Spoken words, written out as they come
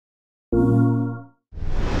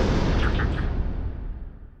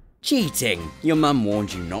Cheating. Your mum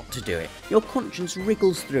warned you not to do it. Your conscience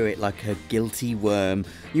wriggles through it like a guilty worm.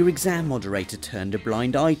 Your exam moderator turned a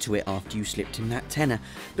blind eye to it after you slipped him that tenner.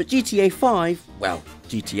 But GTA 5, well,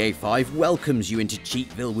 GTA 5 welcomes you into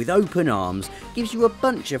Cheatville with open arms, gives you a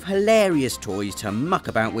bunch of hilarious toys to muck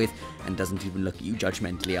about with, and doesn't even look at you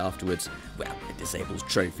judgmentally afterwards. Well, it disables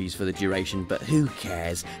trophies for the duration, but who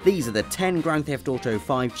cares? These are the 10 Grand Theft Auto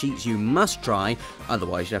 5 cheats you must try,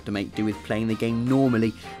 otherwise you'll have to make do with playing the game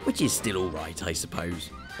normally, which is still alright, I suppose.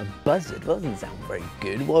 A buzzard doesn't sound very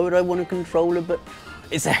good. Why would I want a controller? But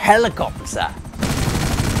it's a helicopter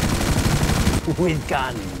with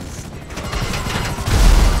guns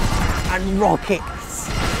and rockets.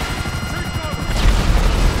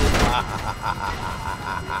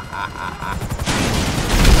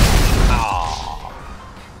 Oh.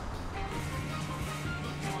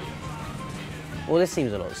 Well, this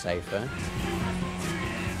seems a lot safer.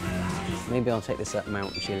 Maybe I'll take this up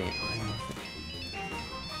Mount Chiliad.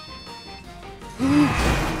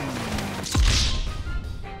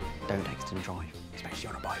 Don't text and drive, especially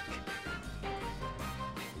on a bike.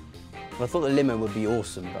 Well, I thought the limo would be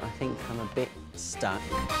awesome, but I think I'm a bit stuck.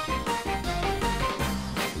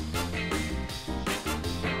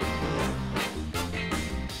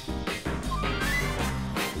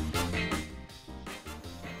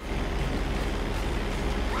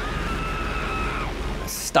 A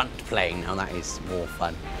stunt plane, now that is more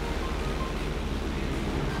fun.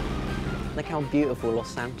 Look how beautiful Los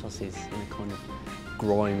Santos is in a kind of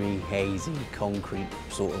grimy, hazy, concrete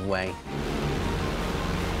sort of way.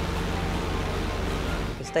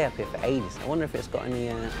 I can stay up here for ages. I wonder if it's got any...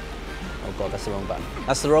 Oh god, that's the wrong button.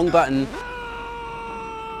 That's the wrong button!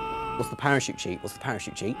 What's the parachute cheat? What's the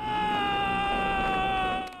parachute cheat?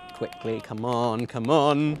 Quickly, come on, come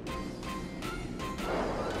on!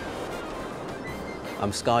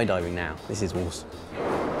 I'm skydiving now. This is awesome.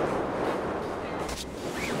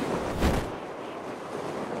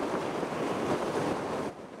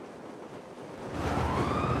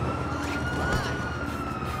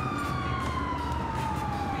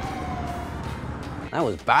 That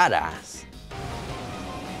was badass.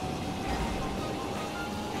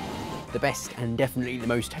 The best and definitely the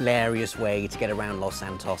most hilarious way to get around Los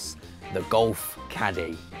Santos, the golf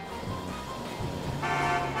caddy.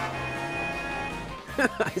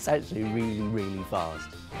 It's actually really, really fast.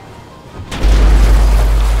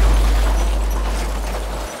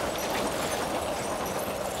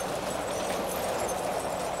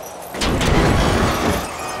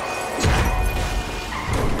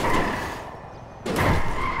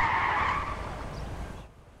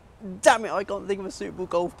 Damn it, I can't think of a suitable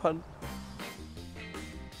golf pun.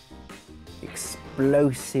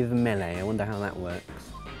 Explosive melee, I wonder how that works.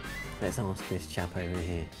 Let's ask this chap over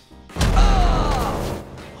here. Oh!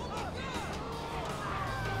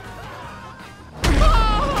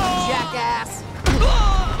 Jackass!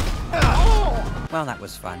 Well, that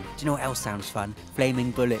was fun. Do you know what else sounds fun?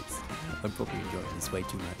 Flaming bullets. I'm probably enjoying this way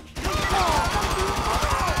too much.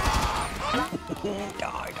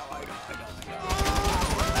 Die.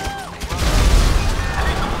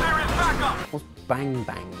 What's bang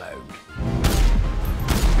bang mode?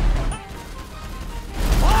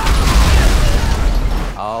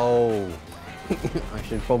 Oh, I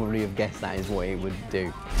should probably have guessed that is what it would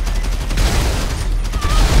do.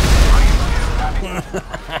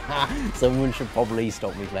 Someone should probably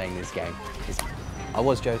stop me playing this game. I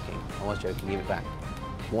was joking, give it back.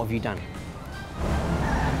 What have you done?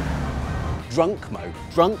 Drunk mode.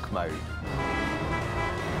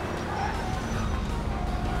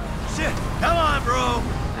 Shit, come on, bro!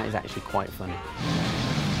 That is actually quite funny.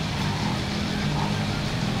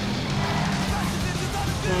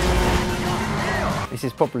 This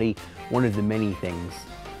is probably one of the many things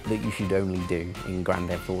that you should only do in Grand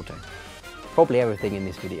Theft Auto. Probably everything in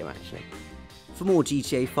this video, actually. For more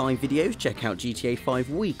GTA 5 videos, check out GTA 5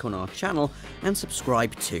 Week on our channel and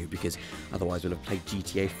subscribe too, because otherwise we'll have played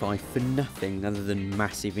GTA 5 for nothing other than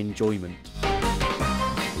massive enjoyment.